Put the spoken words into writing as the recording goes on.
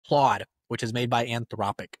Claude, which is made by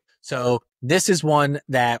Anthropic. So this is one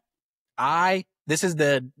that this is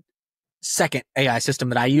the second AI system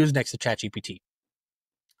that I use next to ChatGPT.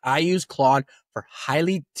 I use Claude for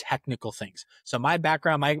highly technical things. So my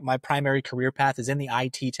background, my primary career path is in the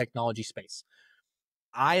IT technology space.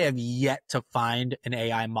 I have yet to find an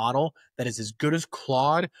AI model that is as good as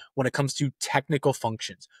Claude when it comes to technical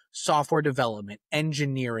functions, software development,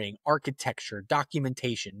 engineering, architecture,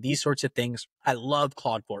 documentation, these sorts of things. I love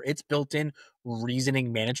Claude for. Its built-in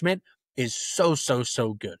reasoning management is so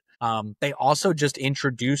good. They also just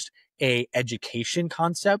introduced a education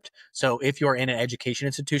concept. So if you're in an education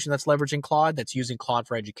institution that's leveraging Claude, that's using Claude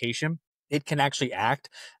for education, it can actually act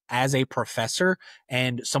as a professor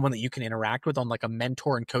and someone that you can interact with on like a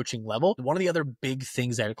mentor and coaching level. One of the other big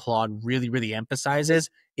things that Claude really emphasizes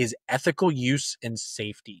is ethical use and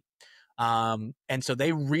safety. And so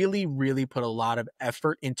they really put a lot of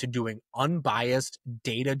effort into doing unbiased,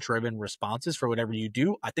 data-driven responses for whatever you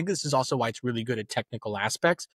do. I think this is also why it's really good at technical aspects.